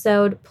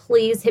episode,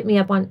 please hit me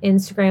up on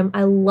Instagram.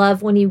 I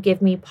love when you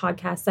give me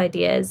podcast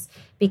ideas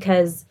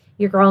because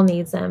your girl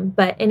needs them.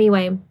 But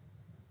anyway,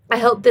 I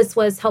hope this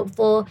was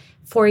helpful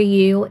for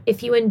you.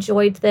 If you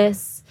enjoyed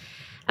this,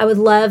 I would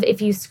love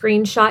if you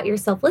screenshot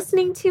yourself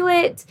listening to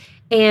it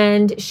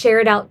and share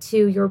it out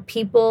to your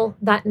people.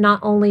 That not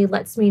only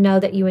lets me know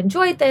that you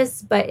enjoyed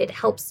this, but it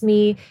helps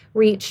me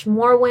reach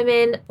more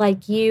women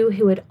like you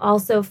who would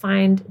also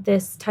find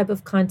this type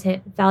of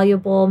content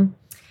valuable.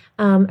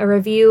 A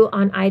review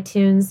on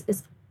iTunes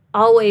is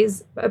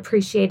always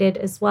appreciated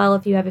as well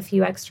if you have a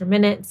few extra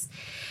minutes.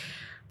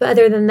 But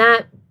other than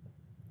that,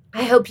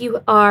 I hope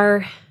you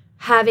are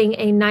having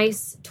a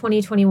nice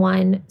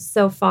 2021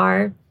 so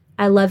far.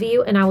 I love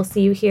you, and I will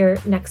see you here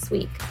next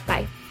week.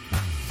 Bye.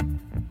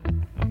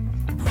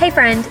 Hey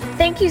friend,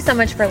 thank you so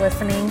much for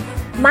listening.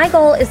 My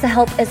goal is to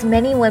help as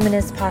many women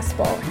as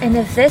possible, and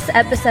if this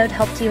episode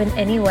helped you in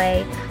any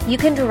way, you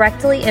can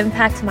directly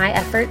impact my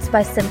efforts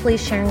by simply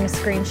sharing a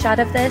screenshot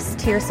of this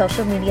to your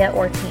social media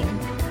or team.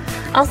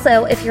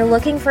 Also, if you're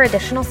looking for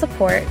additional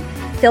support,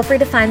 feel free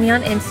to find me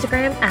on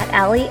Instagram at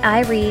Allie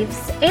I.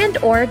 Reeves and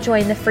or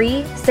join the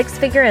free 6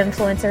 Figure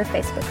Influencer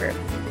Facebook group.